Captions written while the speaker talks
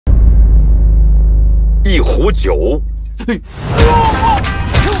一壶酒，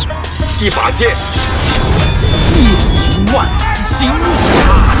一把剑，夜行万里行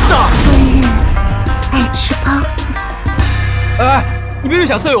侠仗。冬日爱吃包子。哎，你别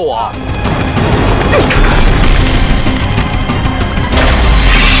想色诱我。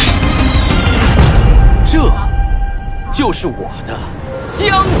这就是我的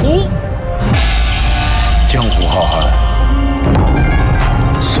江湖。江湖浩瀚，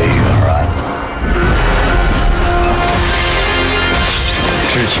随遇而安。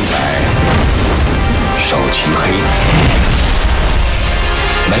知其白，守其黑，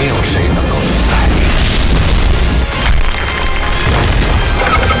没有谁能够主宰。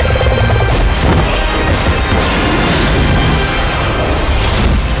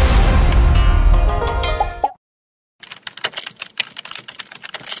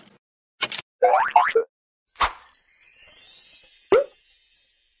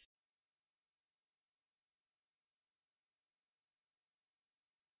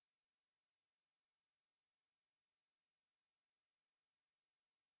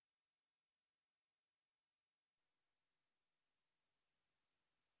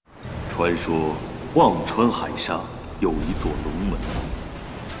传说忘川海上有一座龙门，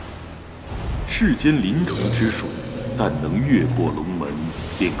世间鳞虫之水，但能越过龙门，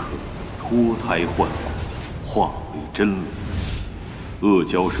便可脱胎换骨，化为真龙。阿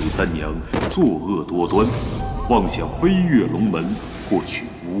胶水三娘作恶多端，妄想飞越龙门，获取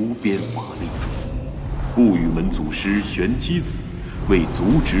无边法力。不语门祖师玄机子为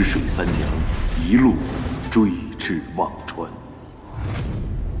阻止水三娘，一路追至忘川。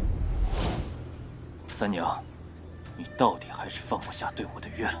三娘，你到底还是放不下对我的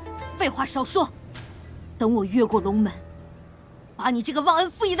怨。废话少说，等我越过龙门，把你这个忘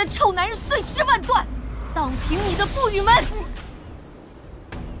恩负义的臭男人碎尸万段，荡平你的不语门。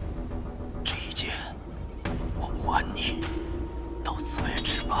这一劫，我还你，到此为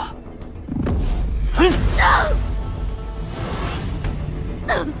止吧。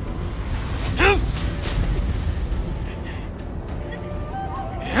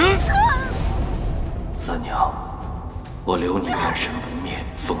三娘，我留你元神不灭，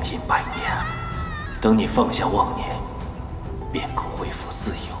封印百年。等你放下妄念，便可恢复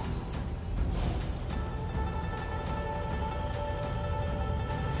自由。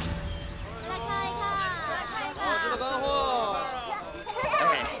来看一看，好吃的干货。哎，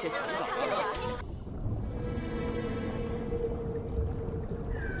谢谢洗澡。看一看。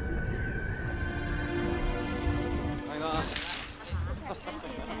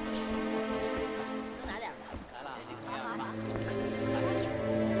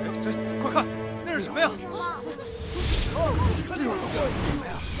快看，那是什么呀？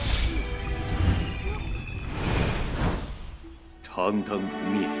长灯不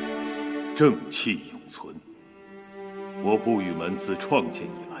灭，正气永存。我不语门自创建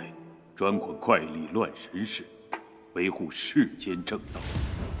以来，专管怪力乱神事，维护世间正道。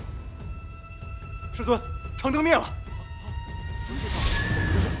师尊，长灯灭了。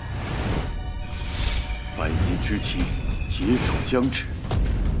百年之期，劫数将至。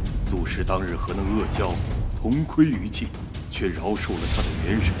祖师当日何能阿胶同归于尽，却饶恕了他的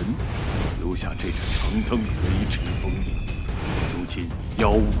元神，留下这盏长灯维持封印。如今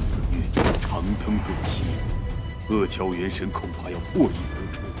妖物肆虐，长灯顿息，阿胶元神恐怕要破印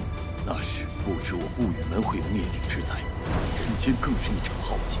而出。那时不知我不语门会有灭顶之灾，人间更是一场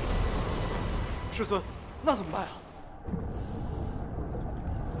浩劫。师尊，那怎么办啊？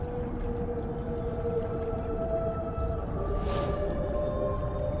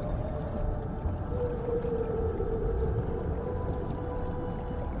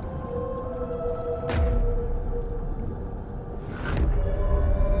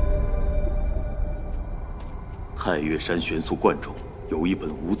太岳山玄素观中有一本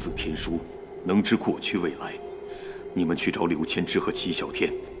无字天书，能知过去未来。你们去找柳千枝和齐小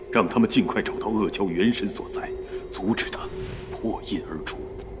天，让他们尽快找到阿胶元神所在，阻止他破印而出。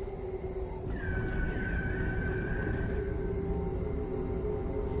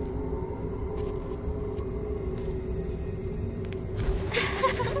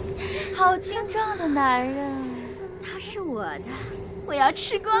好精壮的男人，他是我的，我要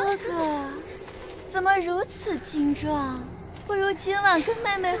吃光。哥哥，怎么如此精壮？不如今晚跟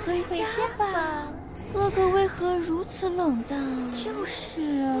妹妹回家吧。哥哥为何如此冷淡？就是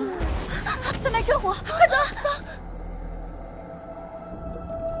啊，三昧真火，快走走！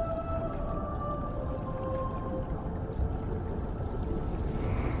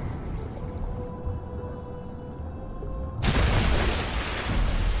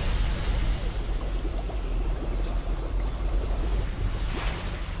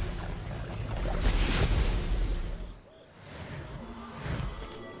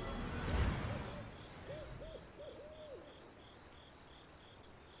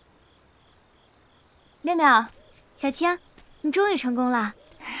妙妙，小青，你终于成功了，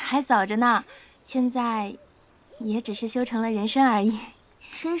还早着呢，现在也只是修成了人身而已。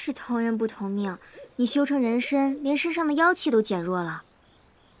真是同人不同命，你修成人身，连身上的妖气都减弱了。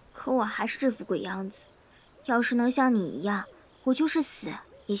可我还是这副鬼样子，要是能像你一样，我就是死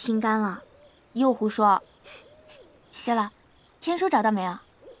也心甘了。又胡说。对了，天书找到没有？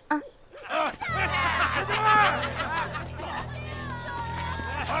啊。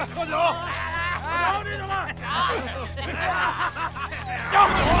喝酒！好，弟兄们！要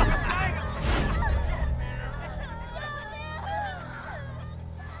我！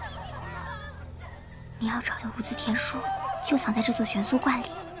你要找的无字天书，就藏在这座玄苏观里。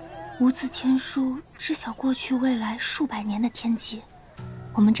无字天书知晓过去未来数百年的天机，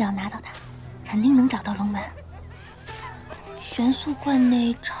我们只要拿到它，肯定能找到龙门。玄苏观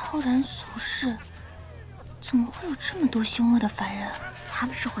内超然俗世，怎么会有这么多凶恶的凡人？他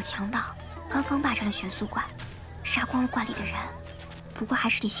们是伙强盗，刚刚霸占了玄苏观，杀光了观里的人。不过还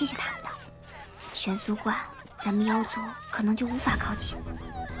是得谢谢他们的。玄苏观，咱们妖族可能就无法靠近。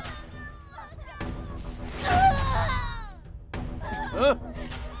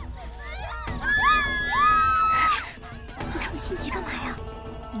你这么心急干嘛呀？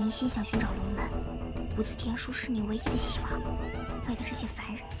你一心想寻找龙门，无字天书是你唯一的希望。为了这些凡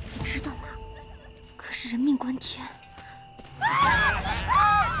人，你知道吗？可是人命关天。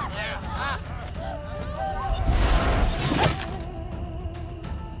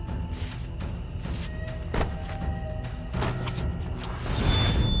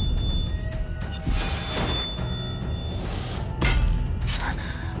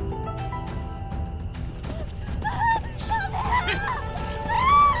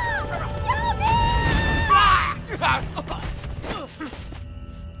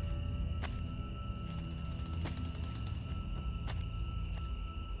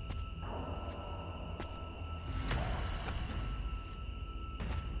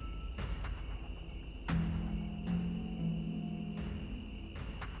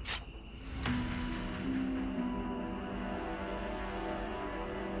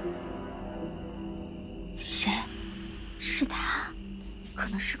谁？是他，可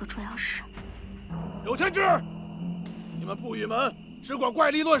能是个捉妖师。柳千枝，你们不语门只管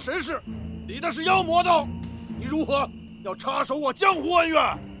怪力乱神事，理的是妖魔道，你如何要插手我江湖恩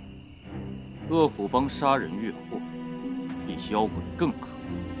怨？恶虎帮杀人越货，比妖鬼更可恶。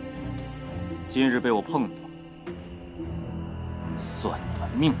今日被我碰到，算你们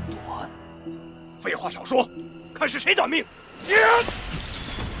命短。废话少说，看是谁短命！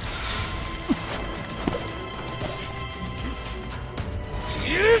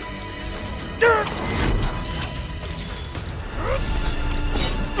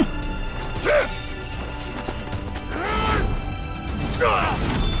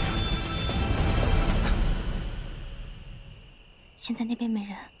现在那边没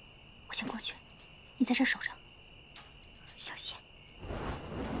人，我先过去，你在这守着，小心。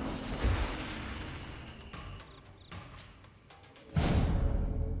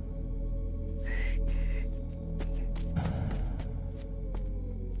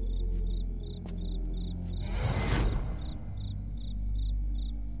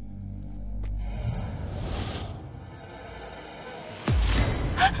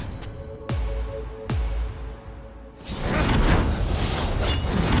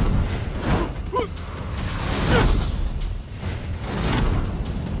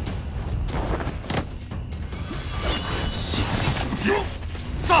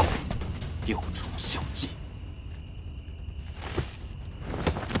雕虫小技，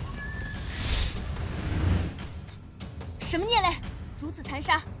什么孽类，如此残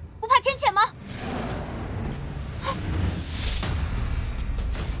杀，不怕天谴吗？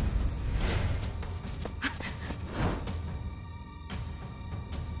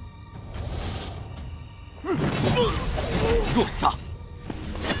若杀，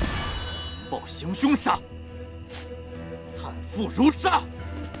暴行凶杀，贪腐如杀。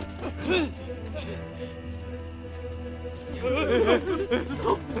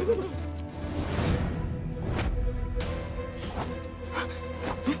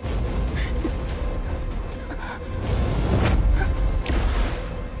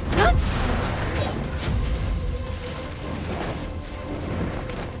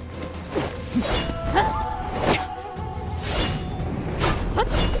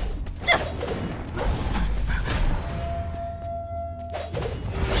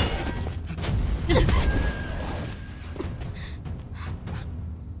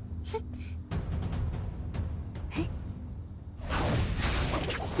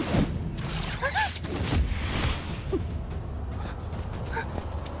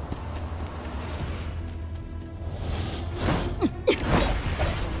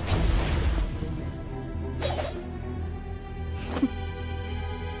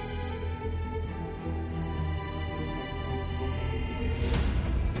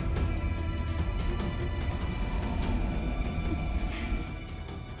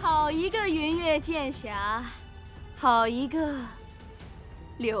好一个云月剑侠，好一个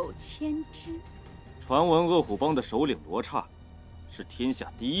柳千枝。传闻恶虎帮的首领罗刹是天下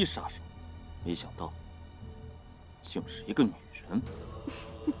第一杀手，没想到竟是一个女人。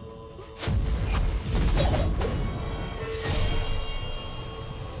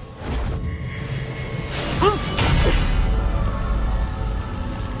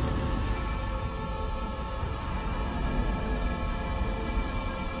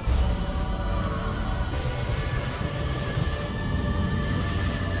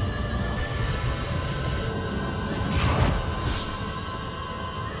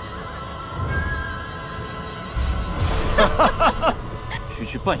区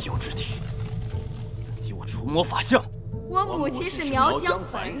区半妖之体，怎敌我除魔法相？我母亲是苗疆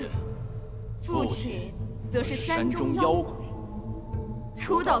凡人，父亲则是山中妖鬼。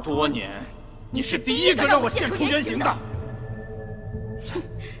出道多年，你是第一个让我现出原形的。哼，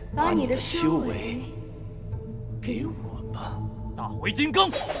把你的修为给我吧。大回金刚。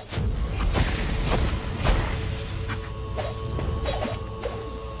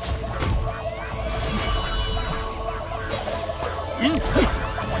银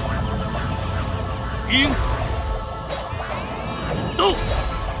兵斗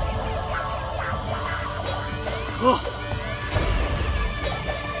和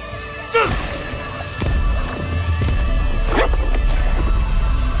阵。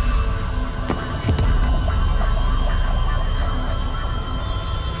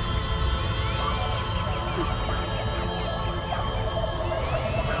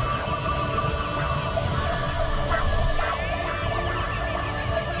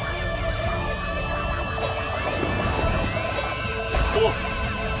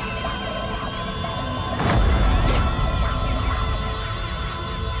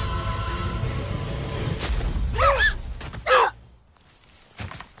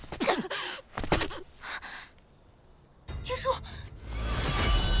天书，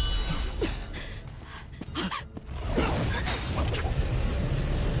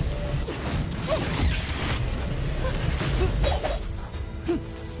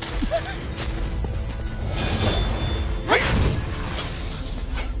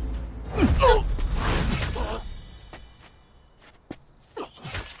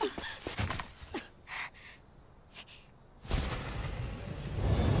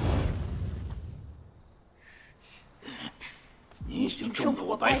你已经中了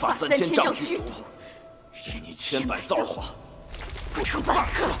我白发3000丈剧毒，任你千百造化，不出半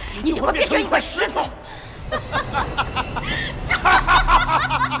刻，你就会变成一块石头。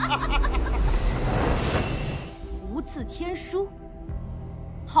无字天书，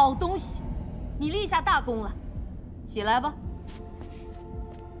好东西，你立下大功了，起来吧。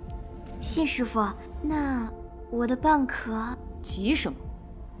谢师傅，那我的蚌壳……急什么？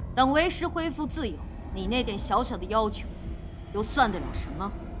等为师恢复自由，你那点小小的要求，又算得了什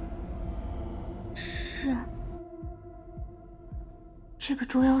么？是，这个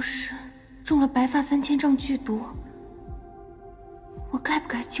捉妖师中了白发3000丈剧毒，我该不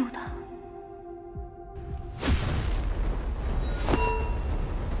该救他？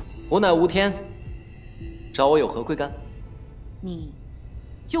我乃无天，找我有何贵干？你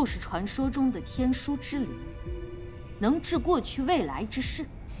就是传说中的天书之灵，能治过去未来之事。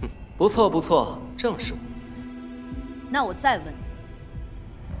不错不错，正是我。那我再问你，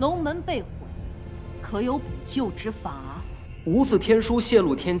龙门被毁，可有补救之法？无字天书泄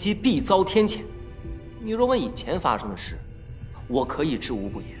露天机，必遭天谴。你若问以前发生的事，我可以知无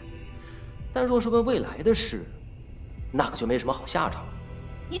不言；但若是问未来的事，那可就没什么好下场了。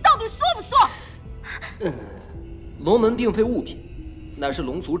你到底说不说？龙门并非物品，乃是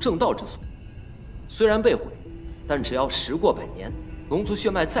龙族正道之所。虽然被毁，但只要时过100年，龙族血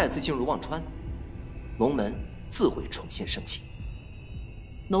脉再次进入忘川，龙门自会重新升起。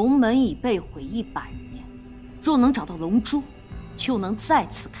龙门已被毁100年，若能找到龙珠，就能再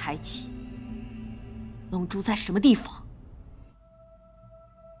次开启。龙珠在什么地方？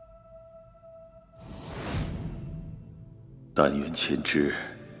但愿千枝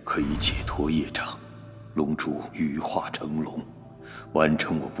可以解脱业障，龙珠羽化成龙，完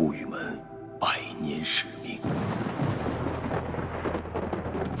成我不语门100年使命。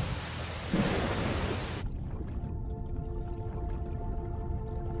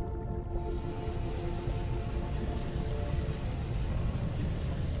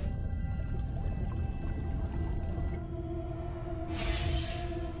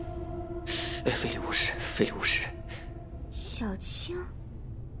非礼勿视，非礼勿视。小青，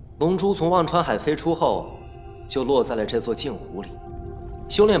龙珠从忘川海飞出后，就落在了这座镜湖里，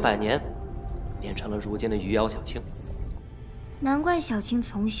修炼100年，变成了如今的鱼妖小青。难怪小青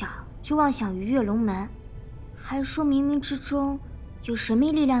从小就妄想逾越龙门，还说冥冥之中有神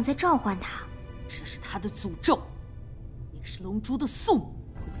秘力量在召唤他。这是他的诅咒，也是龙珠的宿命。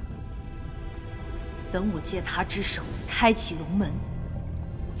等我借他之手开启龙门，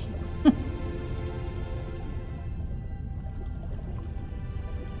哼！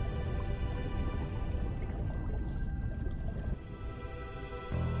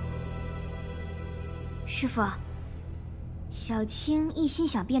师傅，小青一心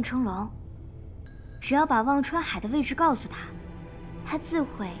想变成龙，只要把忘川海的位置告诉他，他自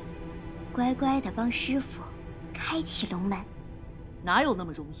会乖乖地帮师傅开启龙门。哪有那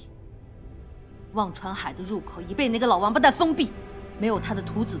么容易？忘川海的入口已被那个老王八蛋封闭，没有他的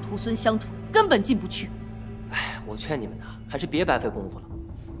徒子徒孙相处，根本进不去。哎，我劝你们呐，还是别白费功夫了。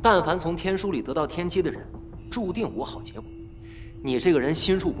但凡从天书里得到天机的人，注定无好结果。你这个人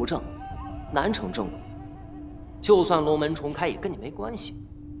心术不正，难成正果。就算龙门重开，也跟你没关系。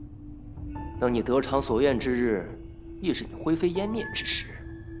等你得偿所愿之日，亦是你灰飞烟灭之时。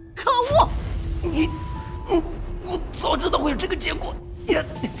可恶！我早知道会有这个结果。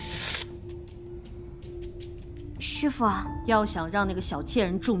师傅，要想让那个小贱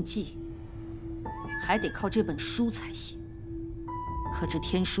人中计，还得靠这本书才行。可这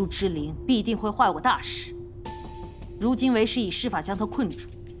天书之灵必定会坏我大事。如今为师以施法将他困住，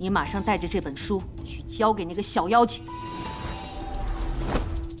你马上带着这本书去交给那个小妖精。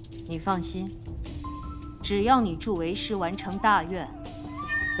你放心，只要你助为师完成大愿，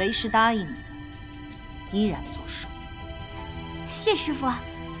为师答应你的，依然作数。谢师傅。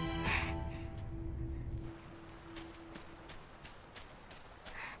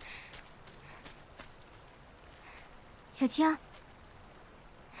小青，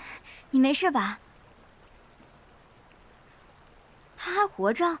你没事吧？他还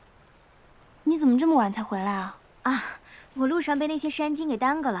活着？你怎么这么晚才回来啊？啊，我路上被那些山精给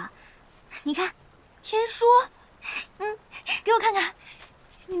耽搁了。你看，天书，给我看看，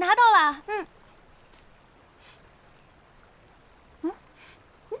你拿到了？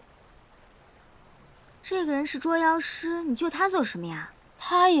这个人是捉妖师，你救他做什么呀？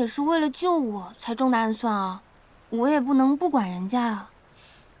他也是为了救我才中的暗算啊，我也不能不管人家啊。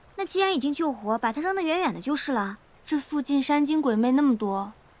那既然已经救活，把他扔得远远的就是了。这附近山精鬼魅那么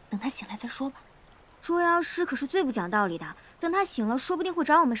多，等他醒来再说吧。捉妖师可是最不讲道理的，等他醒了，说不定会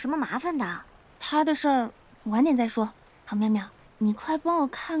找我们什么麻烦的。他的事儿晚点再说。好，妙妙，你快帮我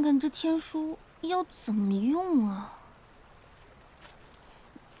看看这天书要怎么用啊？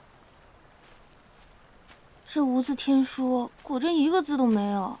这无字天书果真一个字都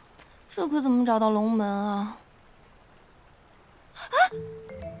没有，这可怎么找到龙门啊？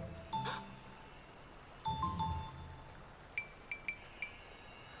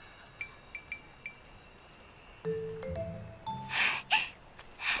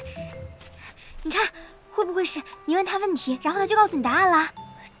你看，会不会是你问他问题，然后他就告诉你答案啦？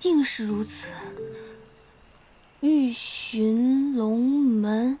定是如此。欲寻龙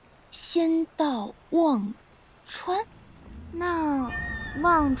门，先到忘川。那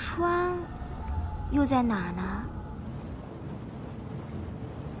忘川又在哪儿呢？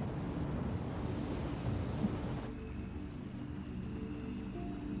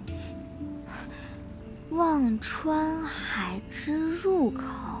忘川海之入口，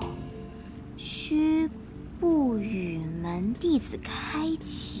需不语门弟子开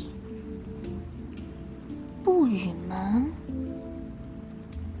启。不语门？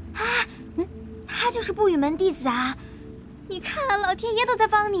啊，他就是不语门弟子啊！你看，老天爷都在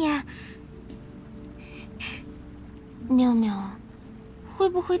帮你。妙妙，会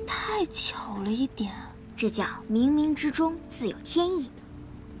不会太巧了一点？这叫冥冥之中自有天意。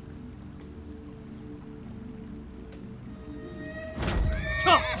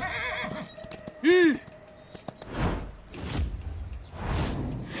唱，玉。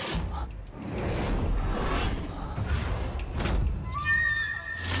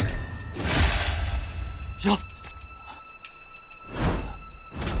妖，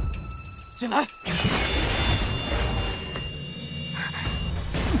进来。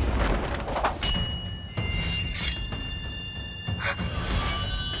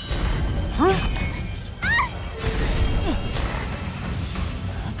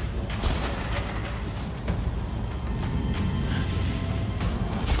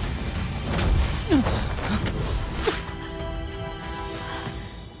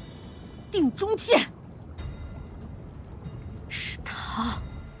定中剑，是他。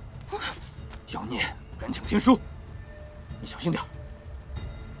妖孽，敢抢天书，你小心点。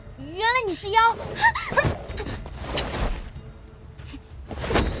原来你是妖。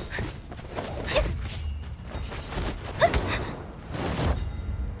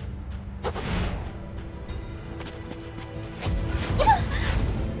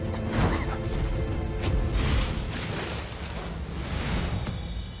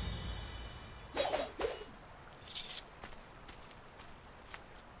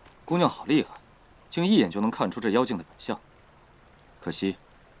姑娘好厉害，竟一眼就能看出这妖精的本相。可惜，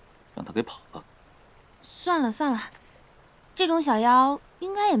让她给跑了。算了算了，这种小妖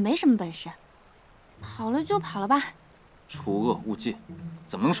应该也没什么本事，跑了就跑了吧。除恶务尽，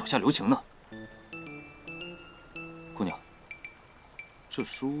怎么能手下留情呢？姑娘，这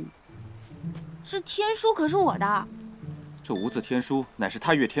书，这天书可是我的。这无字天书乃是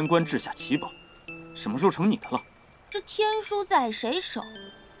太岳天官治下奇宝，什么时候成你的了？这天书在谁手，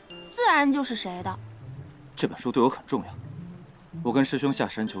自然就是谁的。这本书对我很重要，我跟师兄下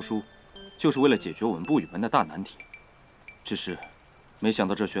山求书，就是为了解决我们不语门的大难题。只是，没想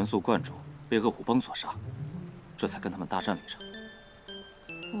到这玄素观主被恶虎帮所杀，这才跟他们大战了一场。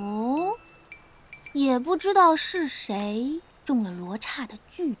哦，也不知道是谁中了罗刹的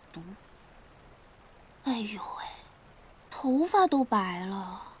剧毒。哎呦喂，头发都白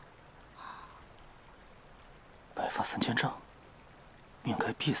了。白发三千丈，命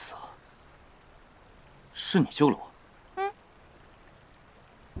该必死了。是你救了我。嗯。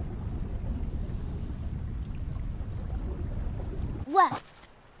喂，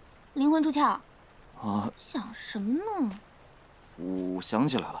灵魂出窍。啊！想什么呢？我想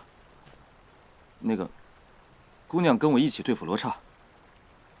起来了，那个姑娘跟我一起对付罗刹，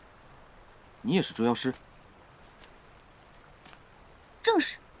你也是除妖师？正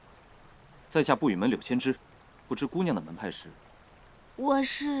是。在下不语门柳千枝，不知姑娘的门派是？我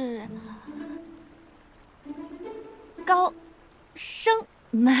是高生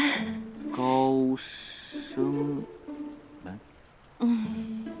门。高生门？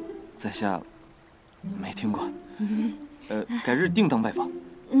嗯，在下没听过。改日定当拜访。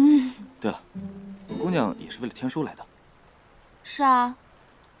嗯。对了，姑娘也是为了天书来的。是啊，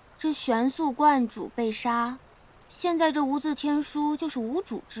这玄素观主被杀，现在这无字天书就是无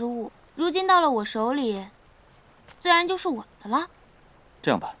主之物，如今到了我手里，自然就是我的了。这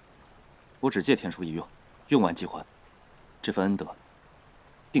样吧，我只借天书一用，用完即还。这份恩德，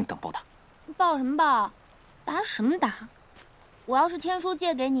定当报答。报什么报？答什么答？我要是天书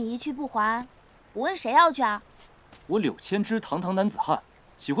借给你一去不还，我问谁要去啊？我柳千枝堂堂男子汉，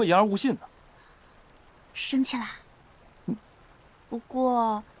岂会言而无信呢？生气啦？不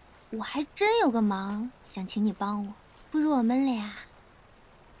过我还真有个忙想请你帮我，不如我们俩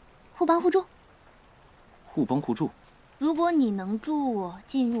互帮互助。互帮互助。如果你能助我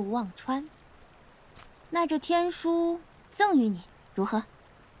进入忘川，那这天书赠予你，如何？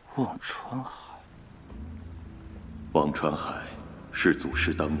忘川海。忘川海是祖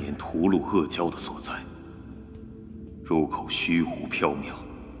师当年屠戮恶蛟的所在，入口虚无缥缈，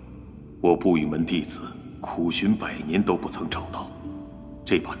我不语门弟子苦寻100年都不曾找到。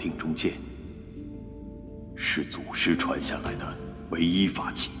这把定中剑是祖师传下来的唯一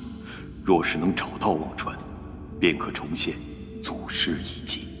法器，若是能找到忘川，便可重现祖师遗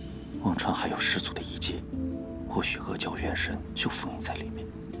迹。忘川还有始祖的遗迹，或许恶蛟元神就封印在里面。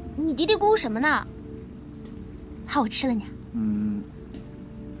你嘀嘀咕什么呢？怕我吃了你啊？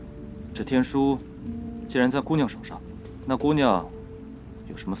这天书既然在姑娘手上，那姑娘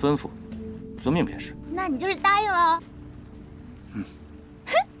有什么吩咐，遵命便是。那你就是答应了。哼，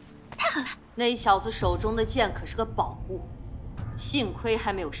太好了。那小子手中的剑可是个宝物，幸亏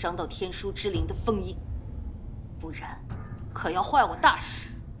还没有伤到天书之灵的封印，不然可要坏我大事。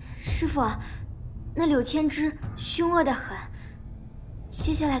师傅，那柳千枝凶恶的很，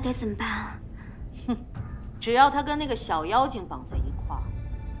接下来该怎么办啊？哼，只要他跟那个小妖精绑在一块儿，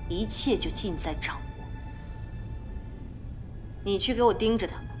一切就尽在掌握。你去给我盯着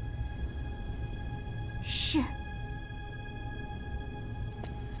他们。是。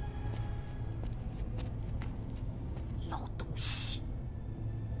老东西，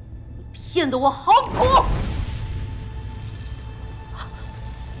你骗得我好苦！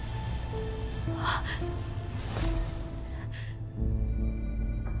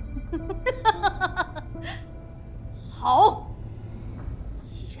好，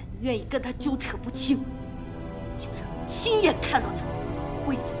既然你愿意跟他纠扯不清，就让你亲眼看到他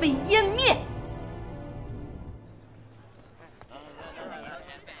灰飞烟灭。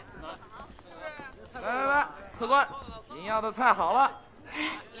来，客官，您要的菜好了。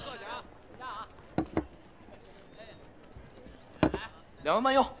2位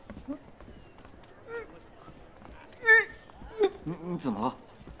慢用。你怎么了？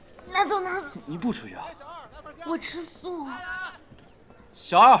拿走拿走。你不吃鱼啊？我吃素。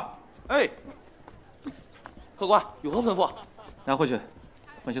小二。哎，客官有何吩咐？拿回去，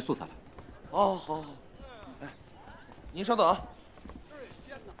换些素菜来。哦，好。哎，您稍等啊。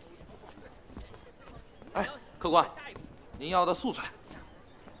哎，客官，您要的素菜。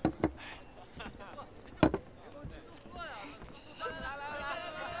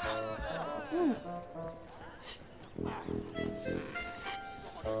来，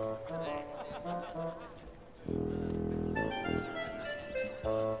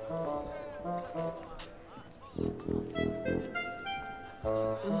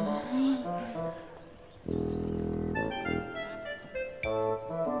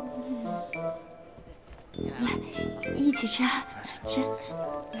一起吃啊，吃。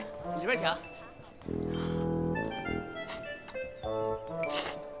里边请。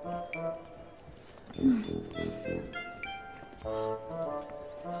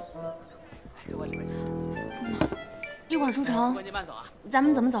给我里边请。一会儿出城，关键慢走啊。咱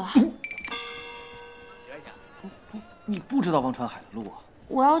们怎么走啊？里边请。你不知道忘川海的路啊？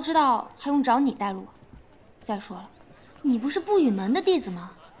我要知道，还用找你带路啊？再说了，你不是不语门的弟子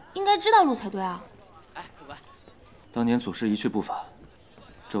吗？应该知道路才对啊。哎，客官。当年祖师一去不返，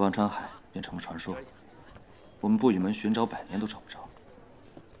这忘川海变成了传说。我们不语门寻找100年都找不着，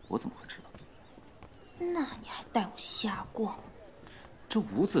我怎么会知道？那你还带我瞎逛？这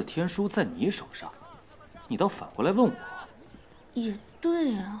无字天书在你手上，你倒反过来问我。也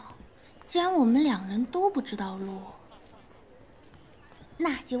对啊，既然我们2人都不知道路，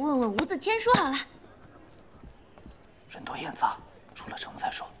那就问问无字天书好了。人多眼杂，出了城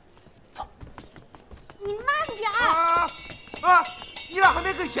再说。走。你慢点儿！你俩还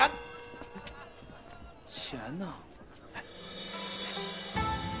没给钱？钱呢？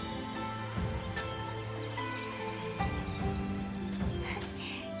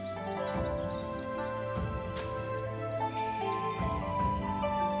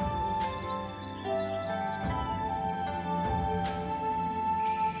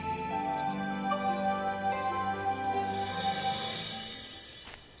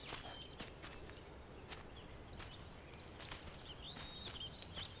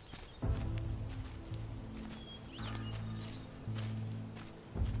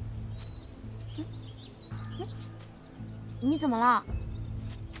你怎么了？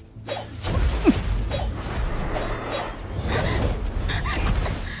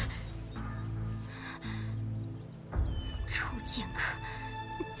臭剑客！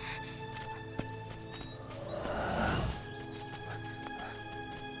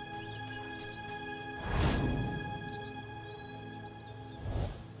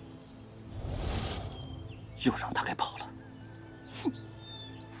又让他给跑了。哼！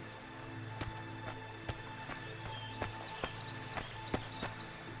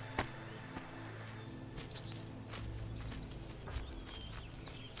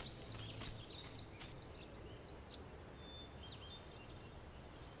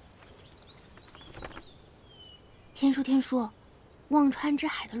天书，忘川之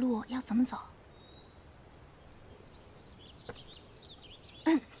海的路要怎么走？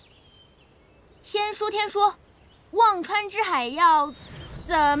天书，忘川之海要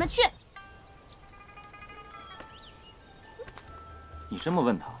怎么去？你这么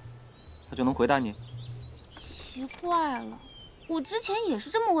问他，他就能回答你？奇怪了，我之前也是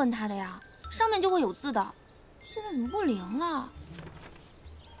这么问他的呀，上面就会有字的，现在怎么不灵了？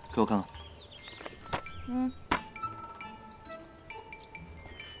给我看看。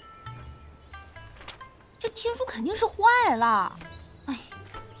这天书肯定是坏了。哎，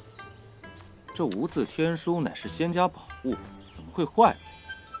这无字天书乃是仙家宝物，怎么会坏呢？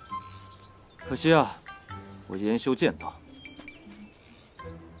可惜啊，我研修剑道，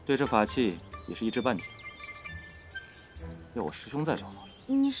对这法器也是一知半解。要我师兄在就好了。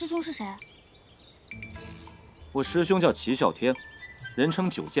你师兄是谁？我师兄叫齐啸天，人称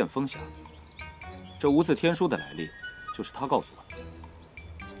九剑风侠。这无字天书的来历，就是他告诉我的。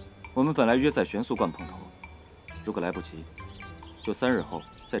我们本来约在玄素观碰头，如果来不及，就3日后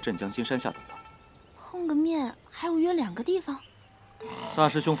在镇江金山下等他。碰个面还要约2个地方？大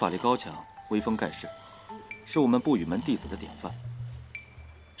师兄法力高强，威风盖世，是我们不语门弟子的典范。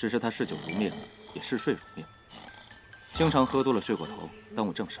只是他嗜酒如命，也嗜睡如命，经常喝多了睡过头，耽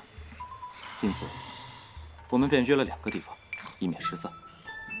误正事。因此，我们便约了2个地方，以免失散。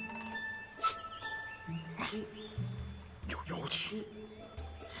有妖气。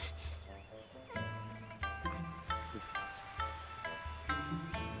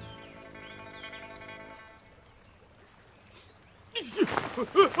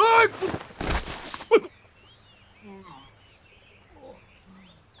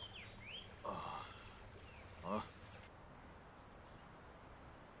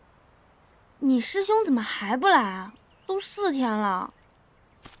你师兄怎么还不来啊？都4天了。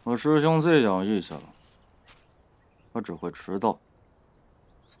我师兄最讲义气了，他只会迟到，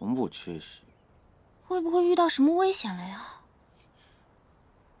从不缺席。会不会遇到什么危险了呀？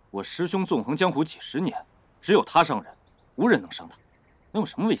我师兄纵横江湖几10年，只有他伤人，无人能伤他，能有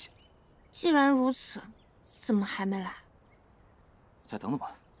什么危险？既然如此，怎么还没来？再等等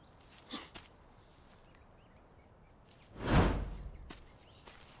吧。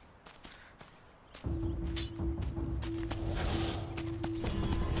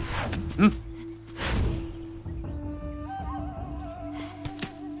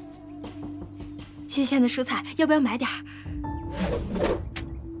新鲜的蔬菜要不要买点儿？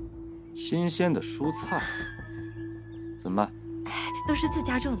新鲜的蔬菜怎么办？都是自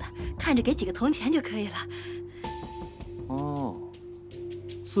家种的，看着给几个铜钱就可以了。哦，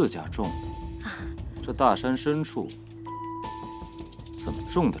自家种的。这大山深处怎么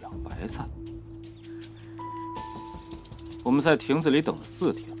种得了白菜？我们在亭子里等了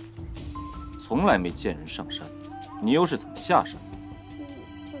4天，从来没见人上山，你又是怎么下山的？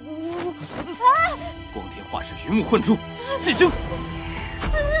光天化日，鱼目混珠，进行！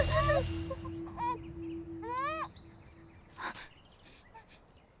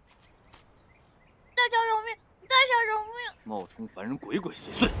大侠饶命！大侠饶命！冒充凡人，鬼鬼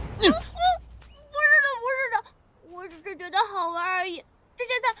祟祟。不是的，我只是觉得好玩而已。这些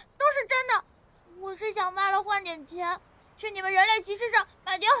菜都是真的，我是想卖了换点钱，去你们人类集市上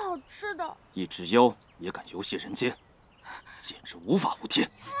买点好吃的。一只妖也敢游戏人间，简直无法无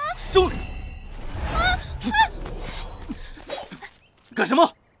天！收了你！干什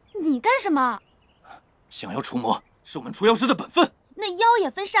么？你干什么？降妖除魔是我们除妖师的本分。那妖也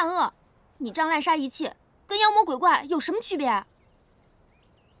分善恶，你这样滥杀一切，跟妖魔鬼怪有什么区别？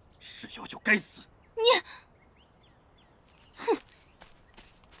是妖就该死！你，哼！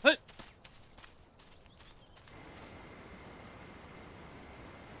哎，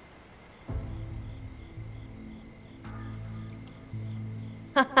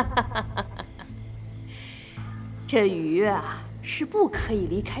哈哈哈哈哈！这鱼啊，是不可以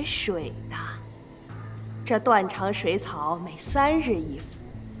离开水的。这断肠水草每3日1服，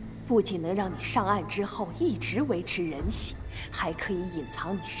不仅能让你上岸之后一直维持人形，还可以隐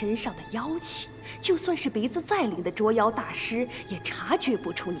藏你身上的妖气。就算是鼻子再灵的捉妖大师，也察觉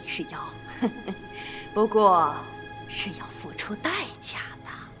不出你是妖。不过，是要付出代价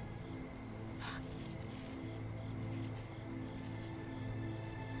的。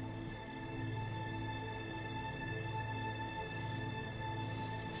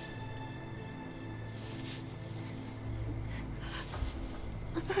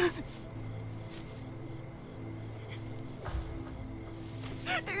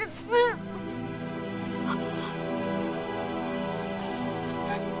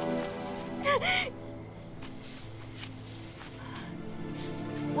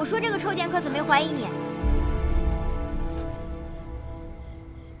我说这个臭剑客怎么没怀疑你？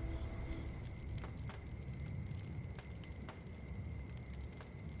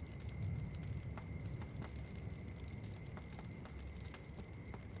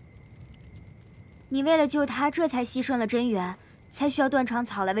你为了救他，这才牺牲了真元，才需要断肠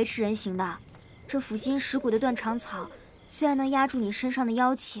草来维持人形的。这腐心蚀骨的断肠草，虽然能压住你身上的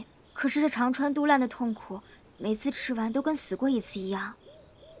妖气，可是这肠穿肚烂的痛苦，每次吃完都跟死过1次一样。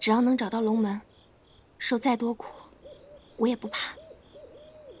只要能找到龙门，受再多苦，我也不怕。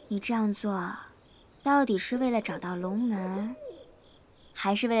你这样做，到底是为了找到龙门，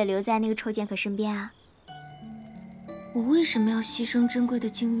还是为了留在那个臭剑客身边啊？我为什么要牺牲珍贵的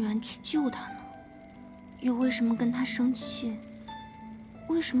精元去救他呢？又为什么跟他生气？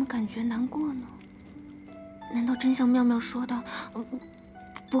为什么感觉难过呢？难道真像妙妙说的？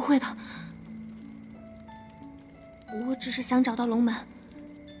不会的，我只是想找到龙门。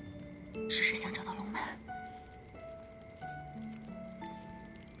只是想找到龙门。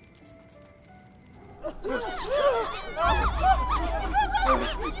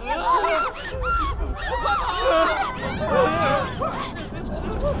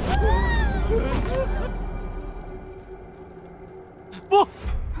不！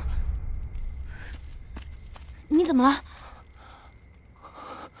你怎么了？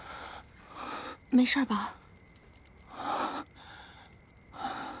没事吧？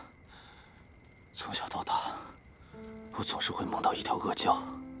从小到大，我总是会梦到一条恶蛟，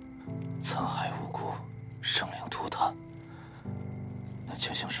残害无辜，生灵涂炭。那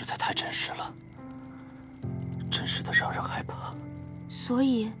情形实在太真实了，真实的让人害怕。所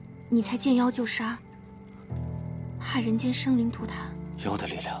以你才见妖就杀，害人间生灵涂炭。妖的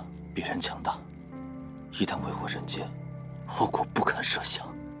力量比人强大，一旦挥霍人间，后果不堪设想。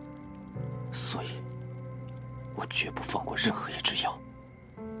所以，我绝不放过任何一只妖。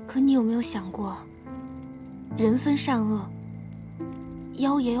可你有没有想过，人分善恶，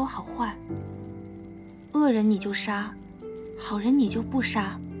妖也有好坏。恶人你就杀，好人你就不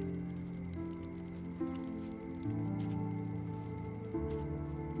杀。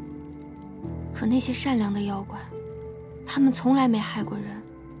可可那些善良的妖怪，他们从来没害过人，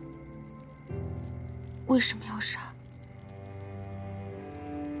为什么要杀？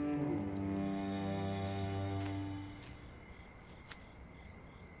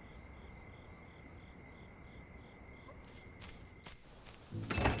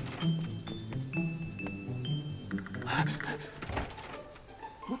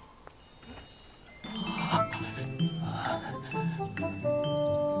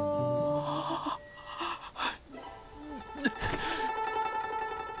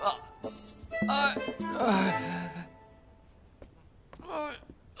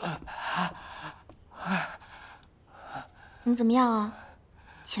你怎么样啊？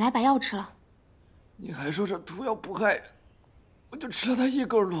起来把药吃了。你还说这毒药不害人，我就吃了它一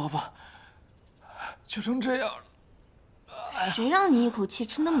根萝卜，就成这样了。谁让你一口气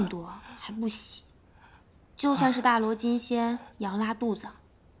吃那么多，还不洗？就算是大罗金仙，也要拉肚子。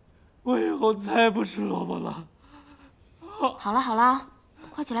我以后再不吃萝卜了。好了好了，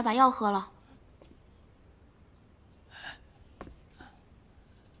快起来把药喝了。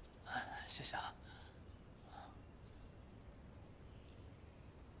谢谢啊。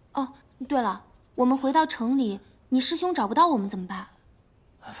哦，对了，我们回到城里，你师兄找不到我们怎么办？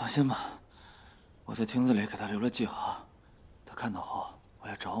放心吧，我在亭子里给他留了记号，他看到后会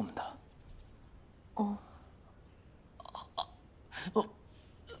来找我们的。哦。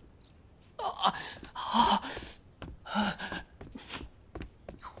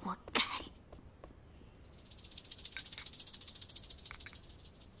活该。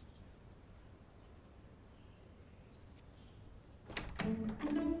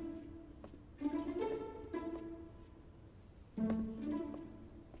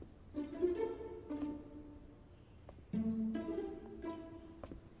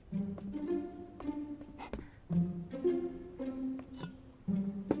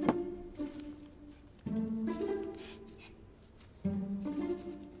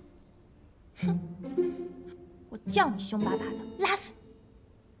我叫你凶巴巴的，拉死你！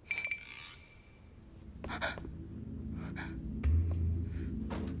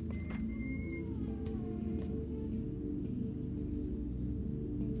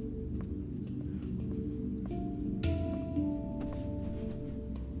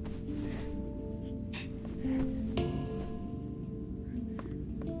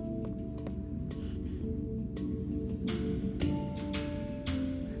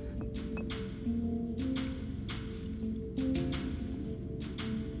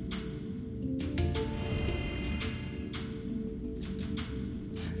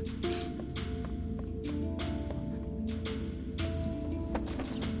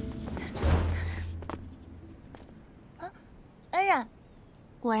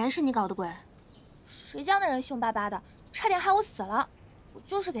果然是你搞的鬼！谁叫那人凶巴巴的，差点害我死了。我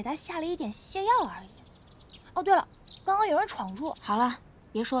就是给他下了一点泻药而已。哦，对了，刚刚有人闯入。好了，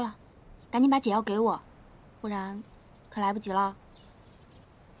别说了，赶紧把解药给我，不然可来不及了。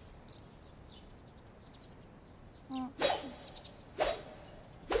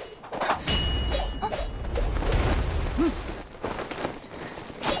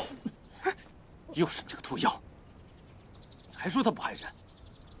又是你这个毒药！你还说它不害人？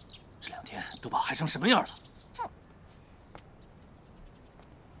这2天都把我害成什么样了？哼！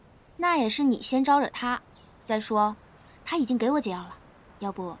那也是你先招惹他。再说，他已经给我解药了，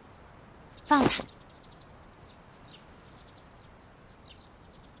要不放了他。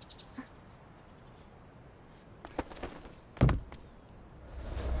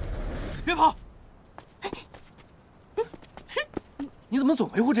别跑！你怎么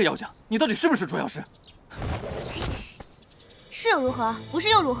总维护这妖精？你到底是不是除妖师？是又如何？不是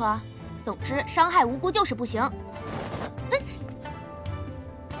又如何？总之，伤害无辜就是不行。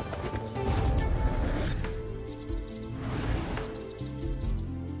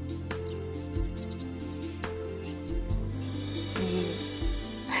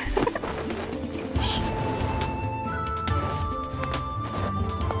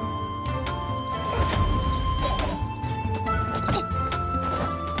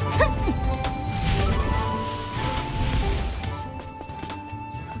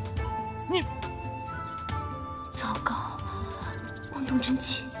糟糕，妄动真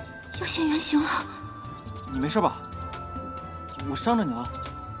气，要现原形了。你没事吧？我伤着你了？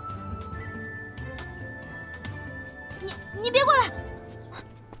你别过来！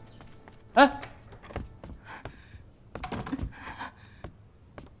哎！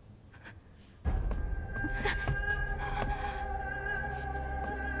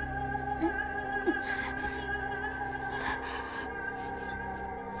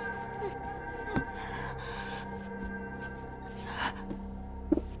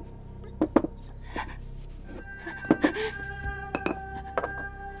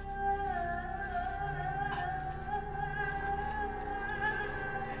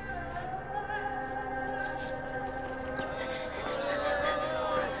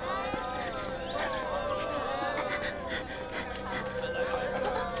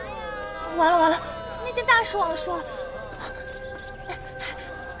完了完了，那件大事忘了说了。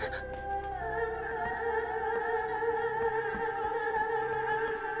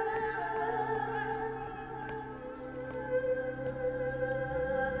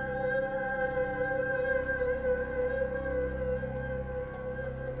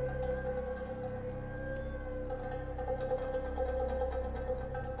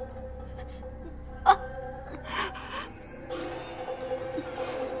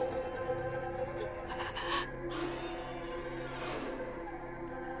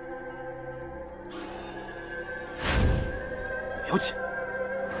了解。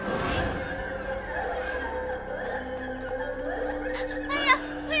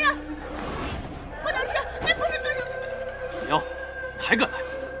恩人，不能是，那不是队长。你妖，你还敢来？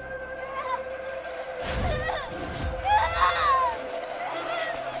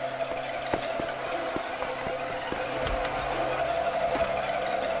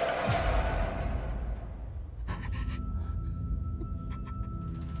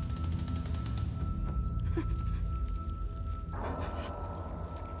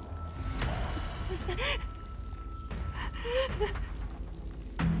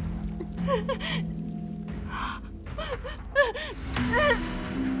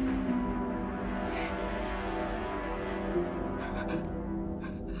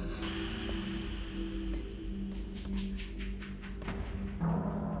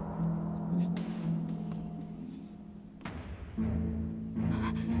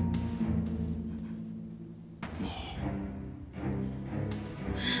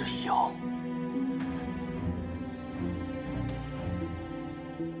是妖。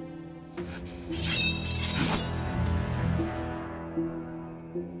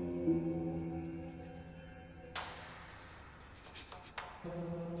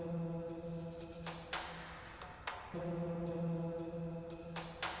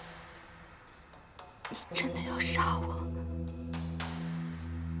你真的要杀我？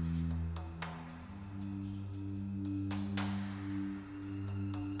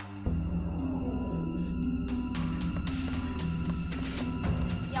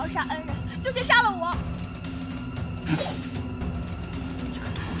你要杀恩人，就先杀了我！你个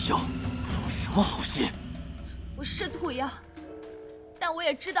土妖，装什么好戏？我是土妖，但我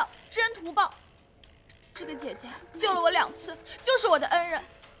也知道知恩图报。这个姐姐救了我2次，就是我的恩人。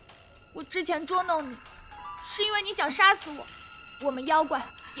我之前捉弄你，是因为你想杀死我。我们妖怪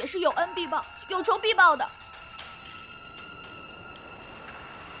也是有恩必报、有仇必报的。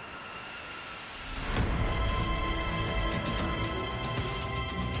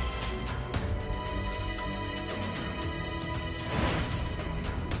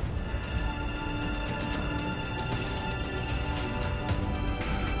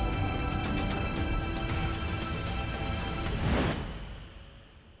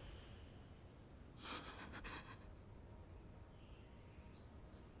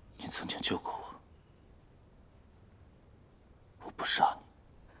你曾经救过我，我不杀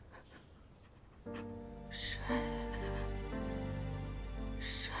你。水，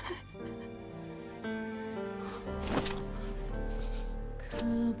可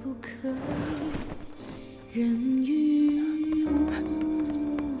不可以人鱼无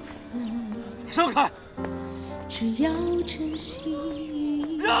分？让开！只要真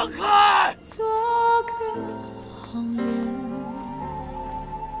心让开！做个好人。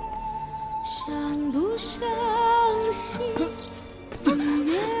相不相信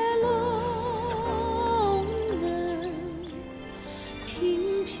月龙门，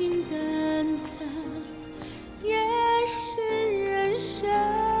平平淡淡也是人生。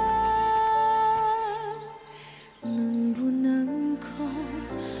能不能够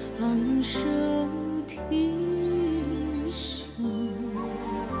昂首挺胸，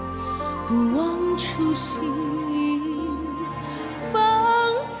不忘初心？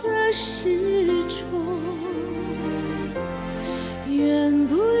始终，愿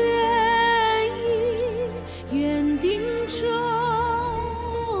不愿意缘定终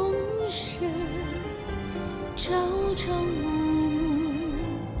身，朝朝暮暮，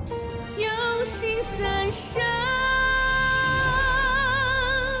有心3生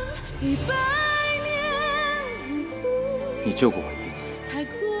，100年。你救过我1次，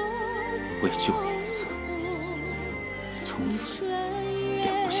我也救你1次，从此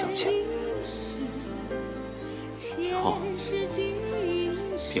两不相欠。以后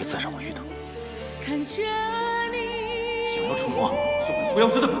别再让我遇到。想要除魔，是我们除妖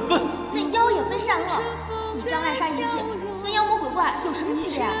师的本分。那妖也分善恶，你这样滥杀一切，跟妖魔鬼怪有什么区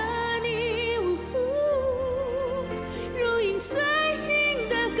别啊？如影随形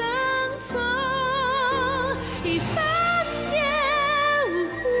的跟从，100年。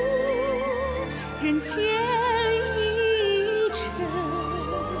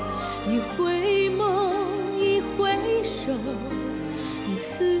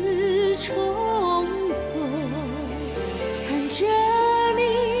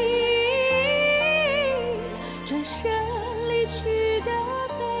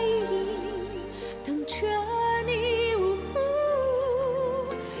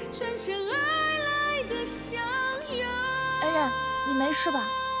恩人，你没事吧？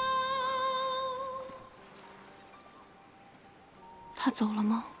他走了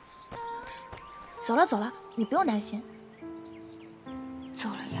吗？走了，走了，你不用担心。走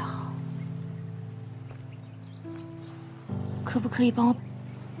了也好。可不可以帮我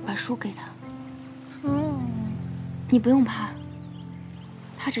把书给他？你不用怕，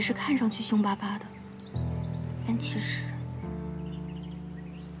他只是看上去凶巴巴的，但其实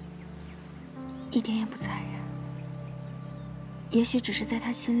一点也不残忍。也许只是在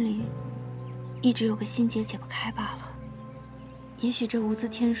他心里一直有个心结解不开罢了。也许这无字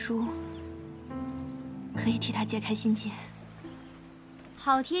天书可以替他解开心结。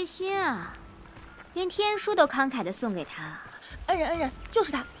好贴心啊，连天书都慷慨地送给他。恩人，就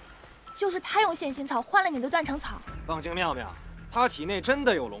是他，就是他用线心草换了你的断肠草。望京妙妙，他体内真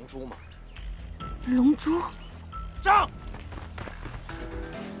的有龙珠吗？龙珠？上！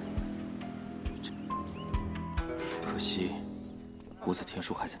可惜，无字天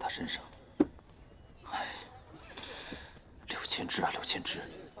书还在他身上。唉，柳千枝啊，柳千枝，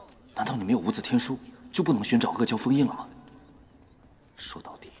难道你没有无字天书就不能寻找阿胶封印了吗？说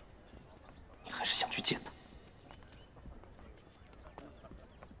到底，你还是想去见他。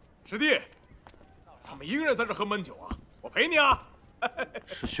师弟，怎么一个人在这喝闷酒啊？我陪你啊！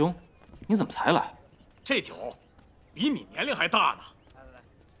师兄，你怎么才来？这酒比你年龄还大呢。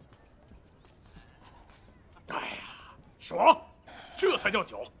哎呀，爽！这才叫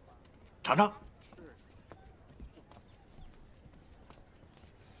酒，尝尝。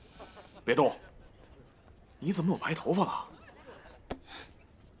别动！你怎么有白头发了？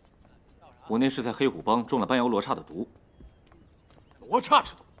我那是在黑虎帮中了半妖罗刹的毒。罗刹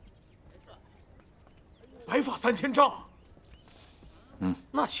之毒？白发3000丈？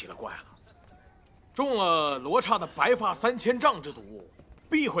那奇了怪了。中了罗刹的白发3000丈之毒，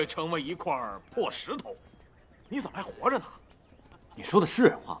必会成为一块破石头。你怎么还活着呢？你说的是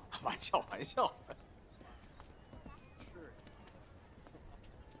人话吗？玩笑，玩笑。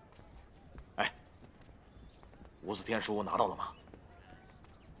哎，无字天书拿到了吗？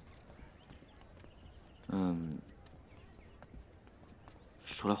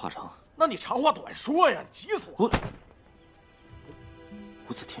说来话长。那你长话短说呀！急死我！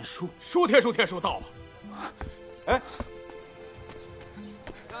无字天书，天书到了。哎，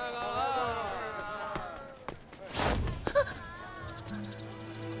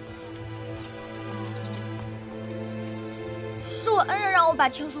是我恩人让我把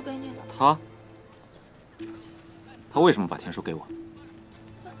天书给你的。他为什么把天书给我？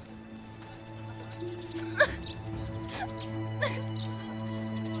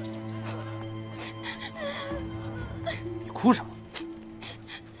你哭什么？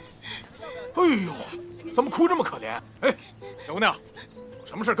哎呦，怎么哭这么可怜？哎，小姑娘，有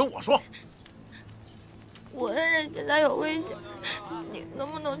什么事跟我说。我恩人现在有危险，你能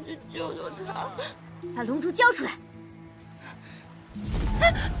不能去救救他？把龙珠交出来！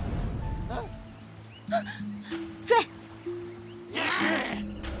追！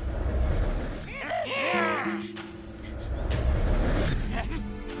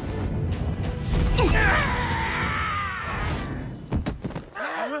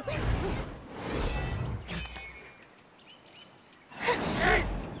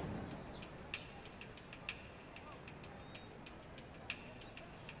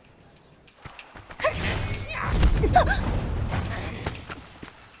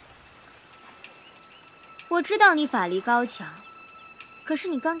我知道你法力高强，可是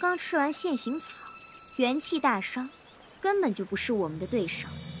你刚刚吃完现行草，元气大伤，根本就不是我们的对手。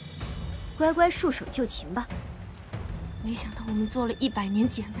乖乖束手就擒吧。没想到我们做了100年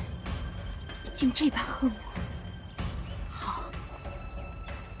姐妹，你竟这般恨我。好，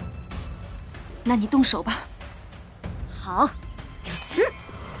那你动手吧。好。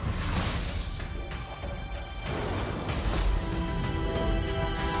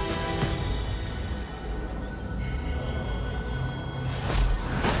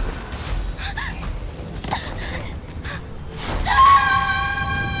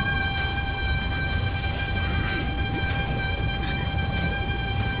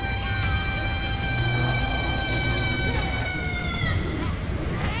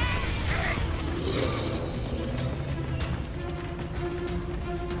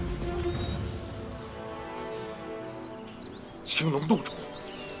青龙洞主，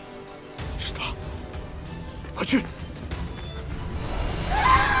是他，快去！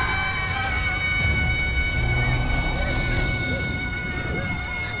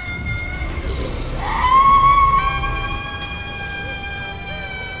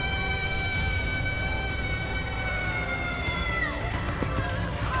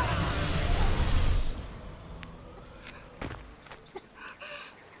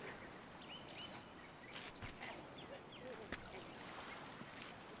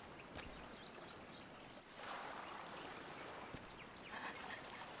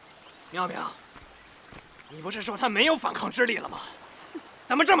妙妙，你不是说他没有反抗之力了吗？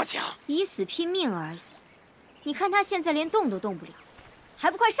怎么这么强？以死拼命而已。你看他现在连动都动不了，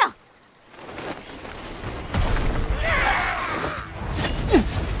还不快上！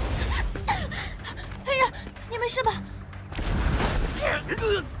黑人，你没事吧？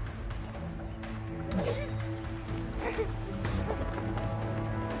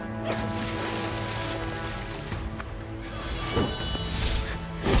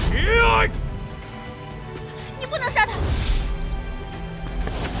你不能杀他！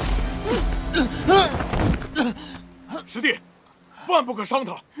师弟，万不可伤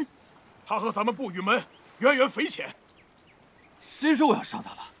他，他和咱们不语门渊源匪浅。谁说我要伤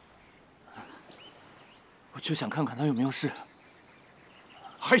他了？我就想看看他有没有事。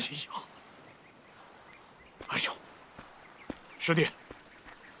哎呀，哎呦，师弟，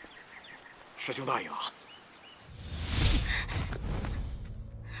师兄答应了啊。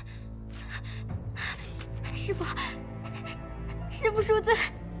师父，师父恕罪。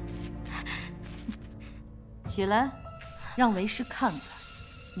起来，让为师看看，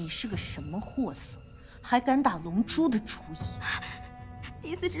你是个什么货色，还敢打龙珠的主意！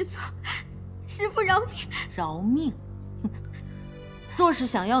弟子知错，师父饶命！饶命！哼！若是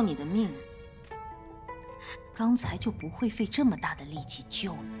想要你的命，刚才就不会费这么大的力气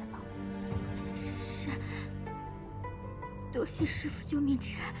救你了。是，多谢师父救命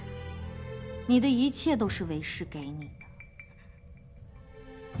之恩。你的一切都是为师给你的，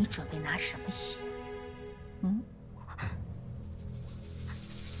你准备拿什么写？嗯？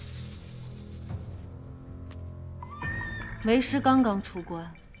为师刚刚出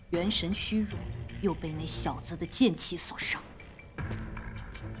关，元神虚弱，又被那小子的剑气所伤。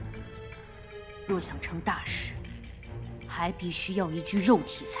若想成大事，还必须要一具肉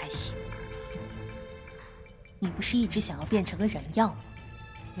体才行。你不是一直想要变成个人样吗？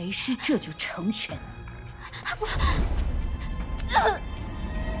为师这就成全你。不，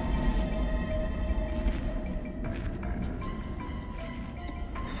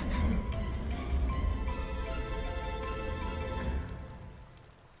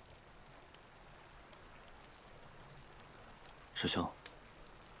师兄，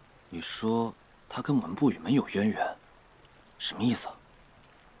你说他跟我们不语门有渊源，什么意思啊？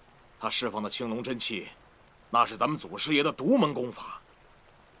他释放的青龙真气，那是咱们祖师爷的独门功法。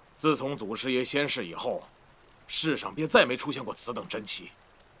自从祖师爷仙逝以后，世上便再没出现过此等真气。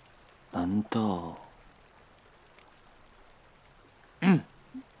难道……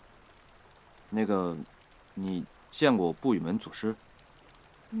那个，你见过不语门祖师？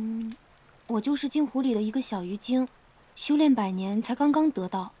我就是镜湖里的一个小鱼精，修炼100年才刚刚得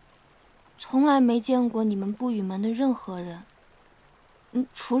到，从来没见过你们不语门的任何人。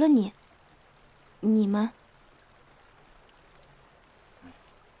除了你们。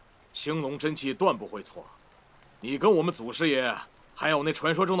青龙真气断不会错，你跟我们祖师爷，还有那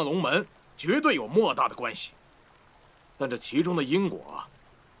传说中的龙门，绝对有莫大的关系。但这其中的因果，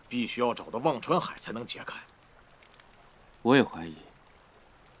必须要找到忘川海才能解开。我也怀疑，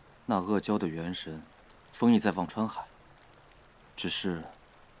那阿胶的元神封印在忘川海，只是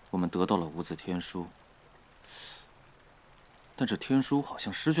我们得到了无字天书，但这天书好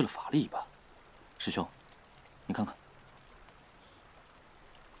像失去了法力吧？师兄，你看看。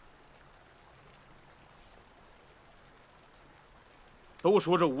都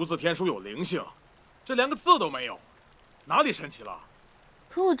说这无字天书有灵性，这连个字都没有，哪里神奇了？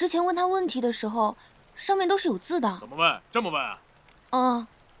可我之前问他问题的时候，上面都是有字的。怎么问？这么问？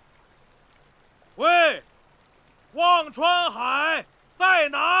喂，忘川海在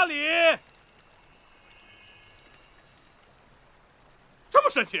哪里？这么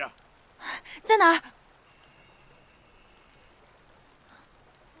神奇？在哪儿？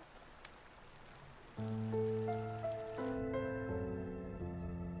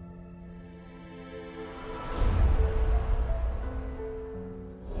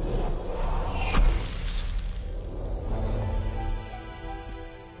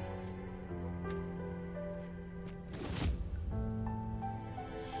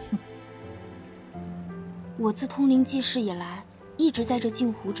我自通灵记事以来，一直在这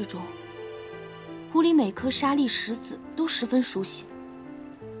镜湖之中。湖里每颗沙粒石子都十分熟悉。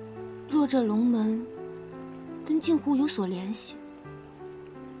若这龙门跟镜湖有所联系，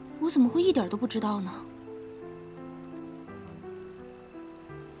我怎么会一点都不知道呢？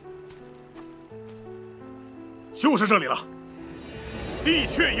就是这里了。地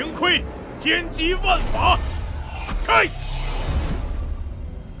阙盈亏，天机万法，开！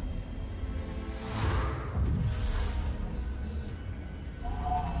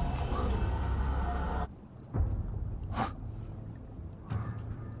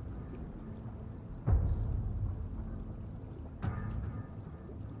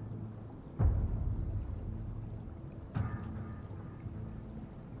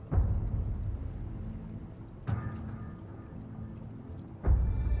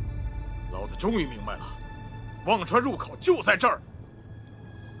子终于明白了，忘川入口就在这儿。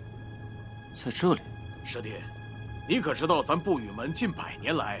在这里，师弟，你可知道咱不语门近100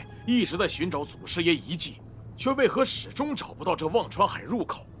年来一直在寻找祖师爷遗迹，却为何始终找不到这忘川海入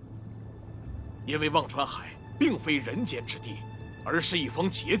口？因为忘川海并非人间之地，而是一方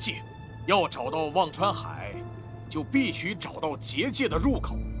结界。要找到忘川海，就必须找到结界的入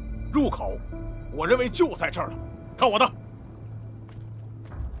口。入口，我认为就在这儿了。看我的！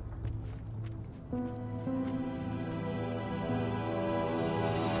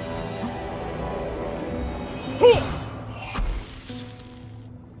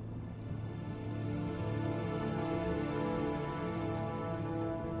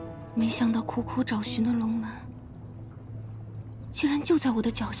没想到苦苦找寻的龙门，竟然就在我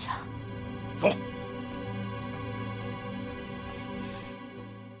的脚下。走。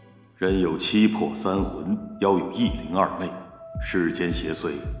人有7魄3魂，妖有1灵2魅，世间邪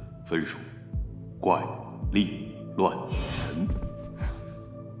祟分属怪、力、乱、神。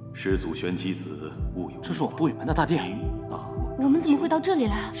师祖玄机子悟有，这是我不语门的大殿。我们怎么会到这里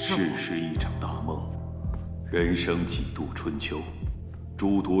来？世事一场大梦，人生几度春秋，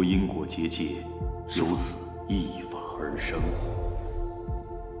诸多因果结界由此一法而生。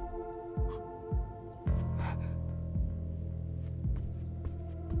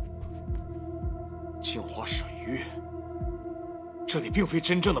镜花水月，这里并非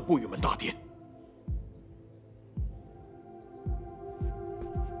真正的不语门大殿。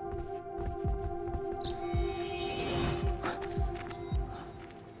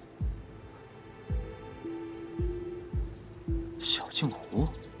小镜湖，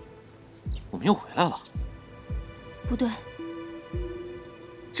我们又回来了。不对，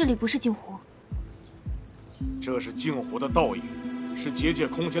这里不是镜湖，这是镜湖的倒影，是结界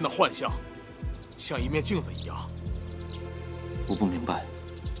空间的幻象。像一面镜子一样。我不明白，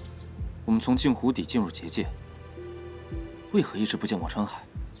我们从镜湖底进入结界，为何一直不见忘川海？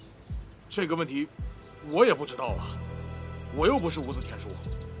这个问题，我也不知道啊，我又不是无字天书。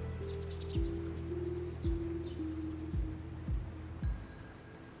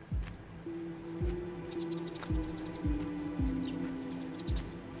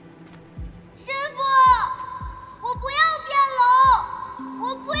师傅，我不要变龙，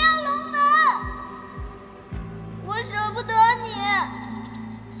我不要龙门。我舍不得你，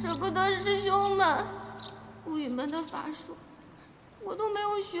舍不得师兄们。不语门的法术，我都没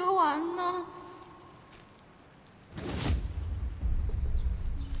有学完呢。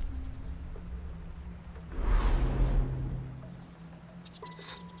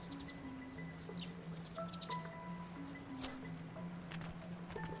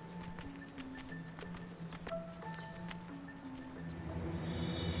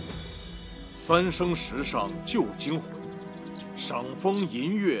三生石上旧惊魂，赏风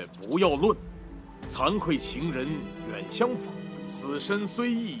吟月不要论。惭愧情人远相访，此身虽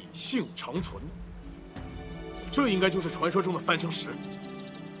异性长存。这应该就是传说中的三生石。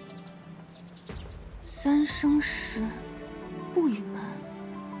三生石，不语门，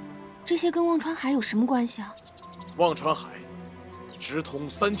这些跟忘川海有什么关系啊？忘川海直通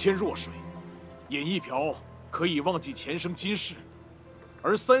3000弱水，饮一瓢可以忘记前生今世，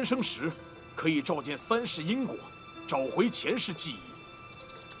而三生石可以照见3世因果，找回前世记忆。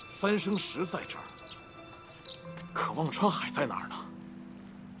三生石在这儿，可忘川海在哪儿呢？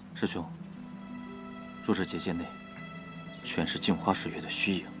师兄，若这结界内全是镜花水月的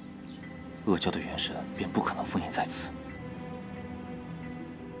虚影，恶教的元神便不可能封印在此。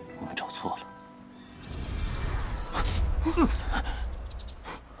我们找错了。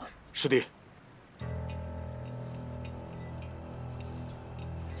师弟，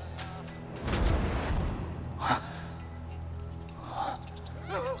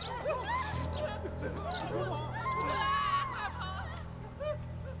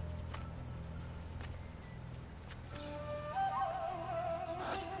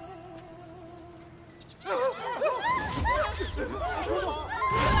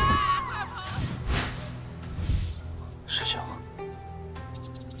师兄，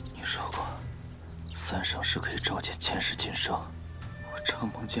你说过三生石可以照见前世今生，我常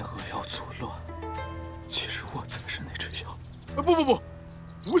梦见恶妖作乱，其实我才是那只妖。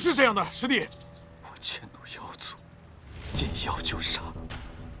不是这样的，师弟。我迁怒妖族，见妖就杀，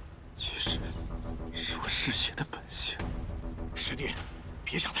其实是我嗜血的本性。师弟，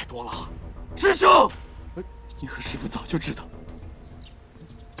别想太多了。师兄，你和师父早就知道，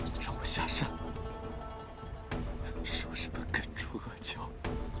让我下山，说是本根除恶教，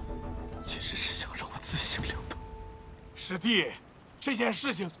其实是想让我自行了断。师弟，这件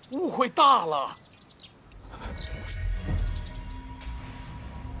事情误会大了。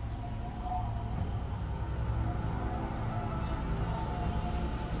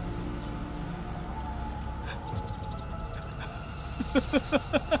我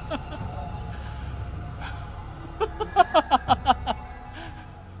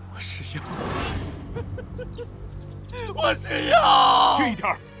是妖，我是妖，轻一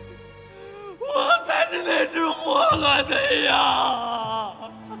点。我才是那只祸乱的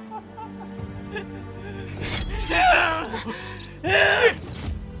妖。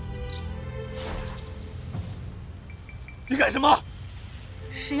你干什么？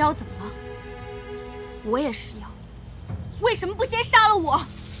是妖怎么了？我也是妖，为什么不先杀了我？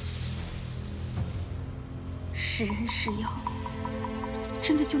是人是妖，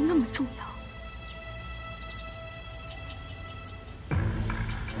真的就那么重要？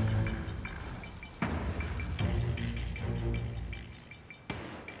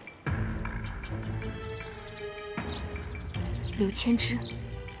柳千枝，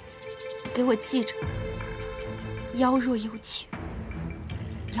给我记着：妖若有情，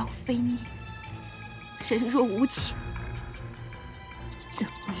妖非孽；人若无情，怎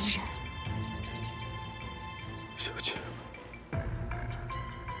为人？小青，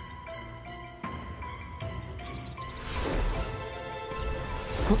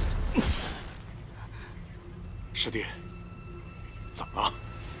师弟，怎么了？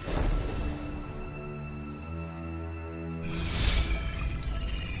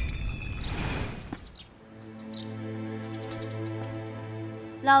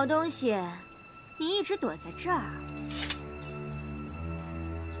老东西，你一直躲在这儿。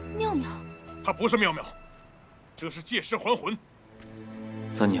妙妙，他不是妙妙，这是借尸还魂。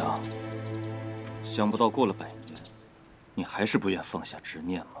三娘，想不到过了100年，你还是不愿放下执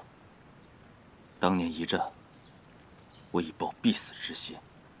念吗？当年一战，我已抱必死之心，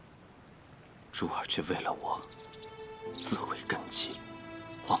珠儿却为了我自毁根基，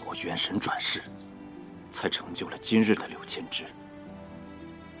换我元神转世，才成就了今日的柳千枝。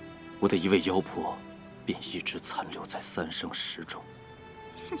我的一位妖婆，便一直残留在3生石中。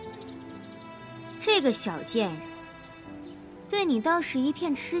哼，这个小贱人，对你倒是一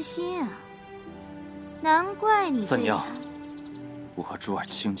片痴心啊！难怪你三娘，我和珠儿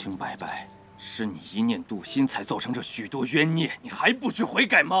清清白白，是你一念妒心才造成这许多冤孽，你还不知悔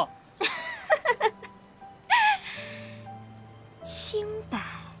改吗？清白？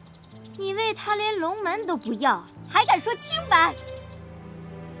你为他连龙门都不要，还敢说清白？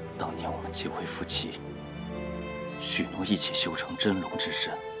当年我们结为夫妻，许诺一起修成真龙之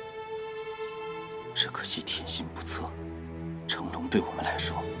身。只可惜天心不测，成龙对我们来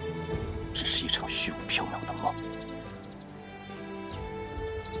说，只是一场虚无缥缈的梦。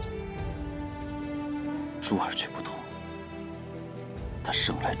珠儿却不同，她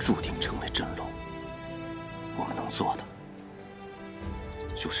生来注定成为真龙。我们能做的，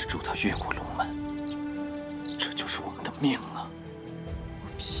就是助她越过龙门。这就是我们的命啊！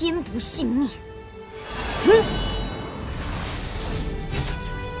偏不信命！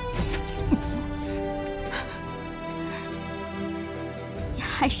你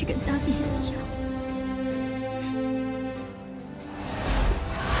还是跟当年一样。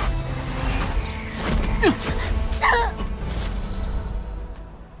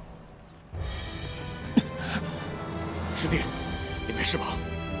师弟，你没事吧？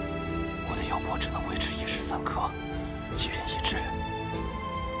我的妖魄只能维持1时3刻，机缘已至。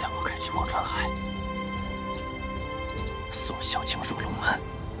待我开启忘川海，送小青入龙门。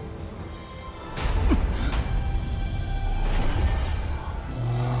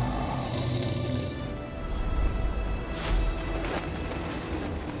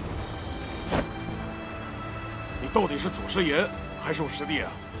你到底是祖师爷还是我师弟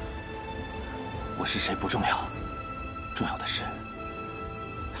啊？我是谁不重要，重要的是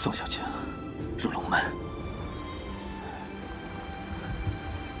送小青入龙门。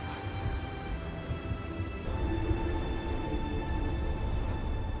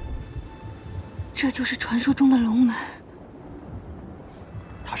这就是传说中的龙门。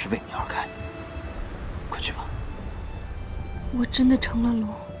它是为你而开，快去吧。我真的成了龙，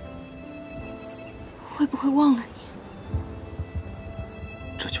会不会忘了你？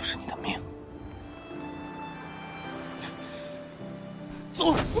这就是你的命。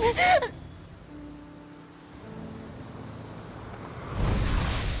走。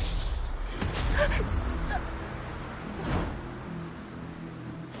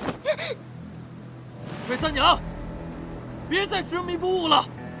水三娘，别再执迷不悟了，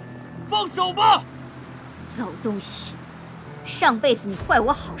放手吧！老东西，上辈子你坏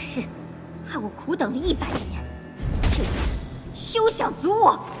我好事，害我苦等了100年，这辈子休想阻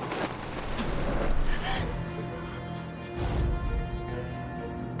我！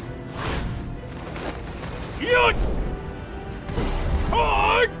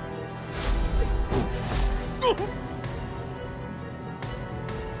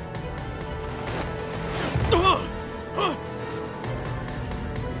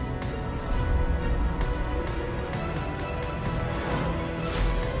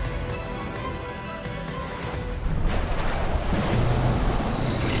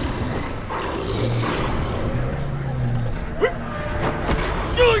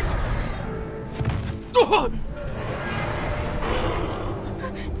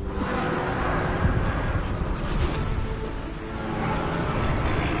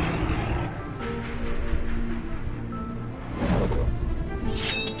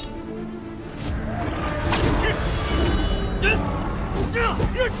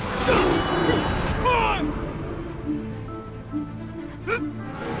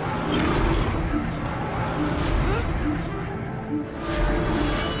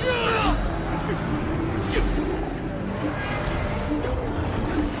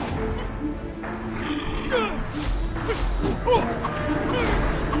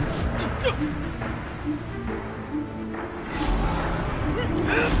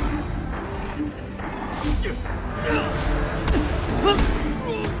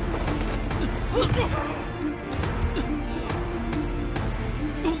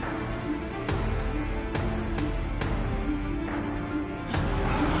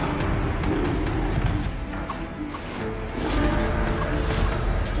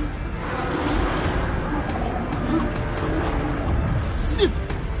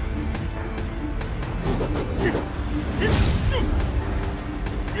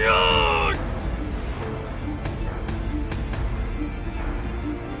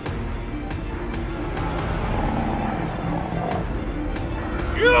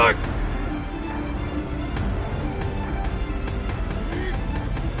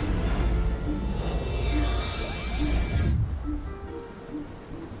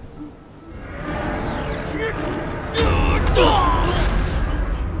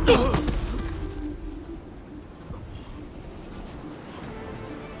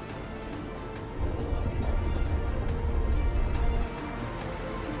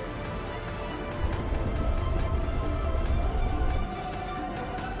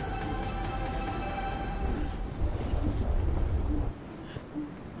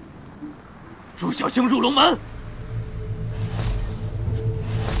助小青入龙门。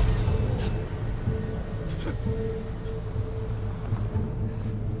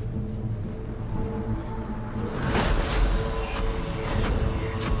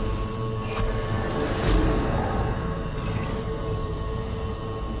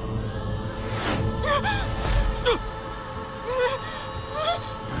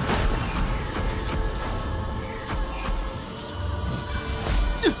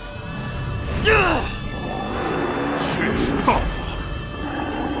血石大法，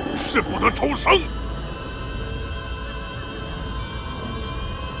我永世不得超生。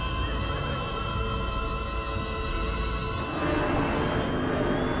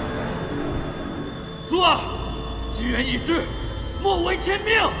珠儿，机缘已至，莫违天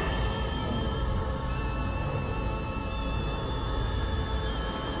命。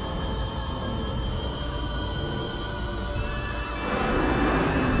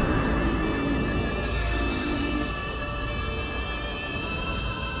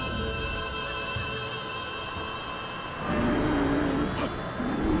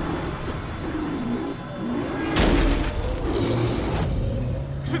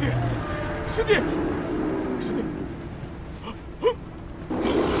师弟，师弟，师弟！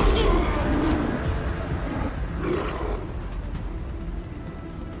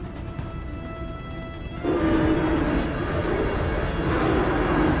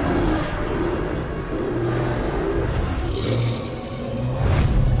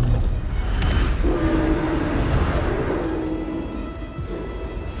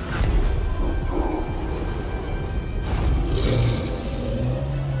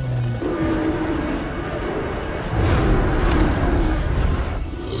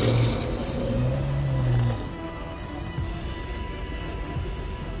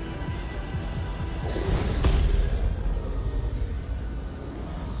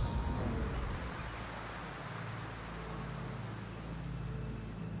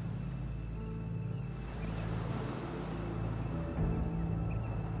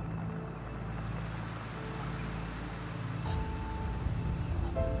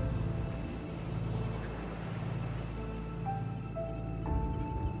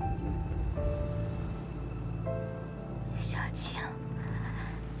小青，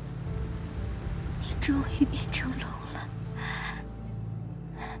你终于变成龙了。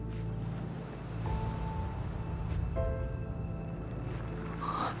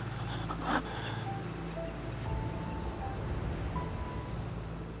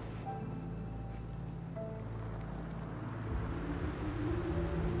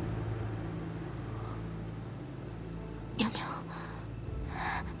苗苗，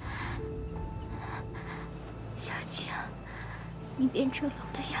小青。你变成龙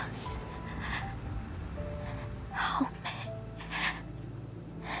的样子，好美。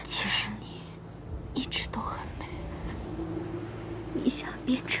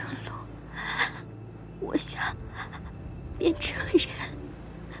变成龙，我想变成人，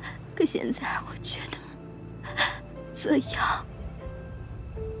可现在我觉得这样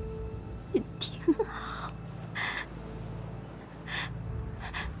也挺好。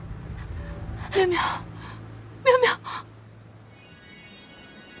妙妙，妙妙，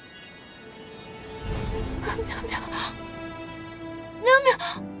妙妙，妙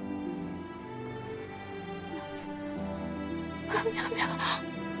妙。 妙妙，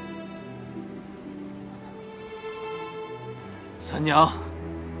三娘，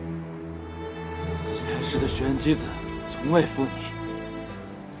前世的玄机子从未负你，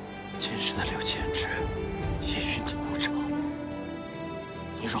今世的柳千枝也与你无仇。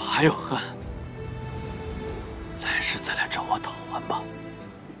你若还有恨，来世再来找我讨还吧。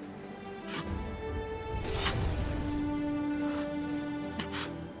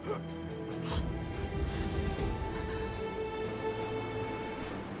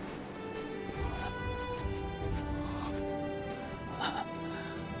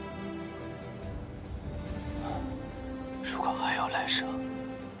 如果还有来生，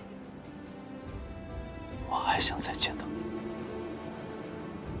我还想再见到你，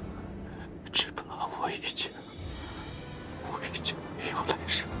只怕我已经没有来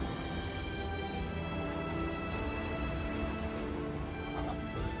生。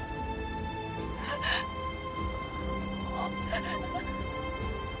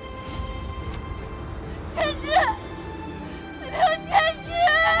千枝，柳千枝。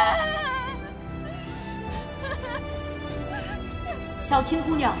 小青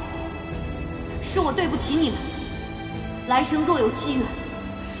姑娘，是我对不起你们。来生若有机缘，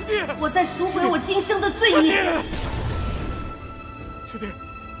师弟，我再赎回我今生的罪孽。师弟，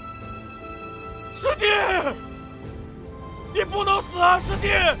师弟，你不能死啊，师弟！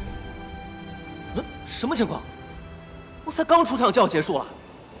什么情况？我才刚出场就要结束了。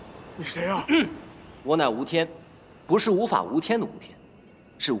你谁啊？我乃无天，不是无法无天的无天，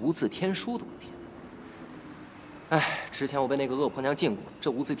是无字天书的无天。 哎，之前我被那个恶婆娘禁锢，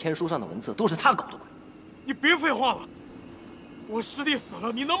这无字天书上的文字都是她搞的鬼。你别废话了，我师弟死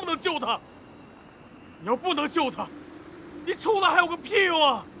了，你能不能救他？你要不能救他，你出来还有个屁用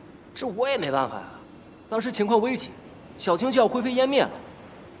啊！这我也没办法呀，当时情况危急，小青就要灰飞烟灭了，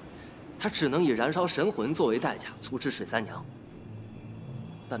他只能以燃烧神魂作为代价阻止水三娘。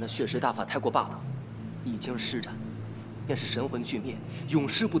但那血石大法太过霸道，一经施展，便是神魂俱灭，永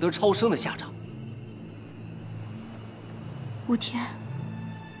世不得超生的下场。 无天，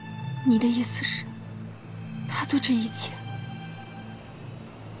你的意思是，他做这一切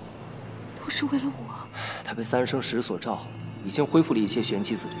都是为了我？他被三生石所照，已经恢复了一些玄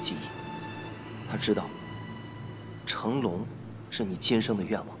机子的记忆。他知道，成龙是你今生的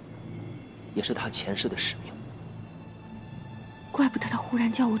愿望，也是他前世的使命。怪不得他忽然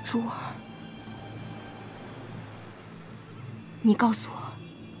叫我珠儿。你告诉我，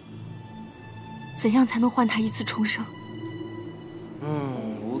怎样才能换他一次重生？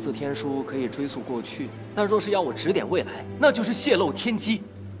 无字天书可以追溯过去，但若是要我指点未来，那就是泄露天机。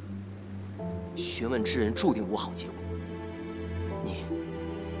询问之人注定无好结果。你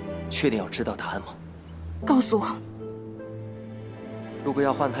确定要知道答案吗？告诉我。如果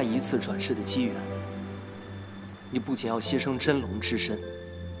要换他一次转世的机缘，你不仅要牺牲真龙之身，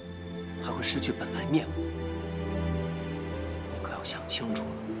还会失去本来面目。可要想清楚了。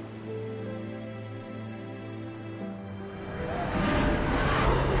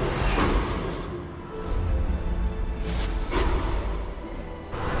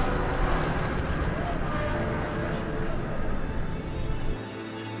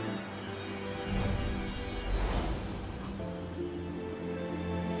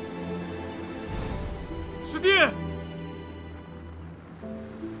 师弟，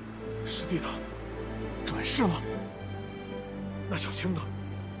师弟他转世了。那小青呢？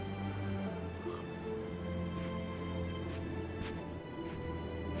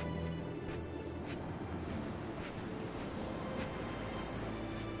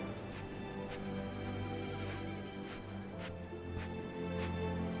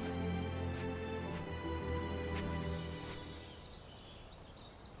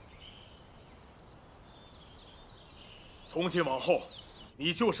从今往后，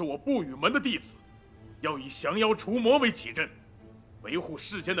你就是我不语门的弟子，要以降妖除魔为己任，维护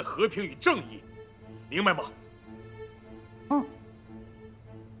世间的和平与正义，明白吗？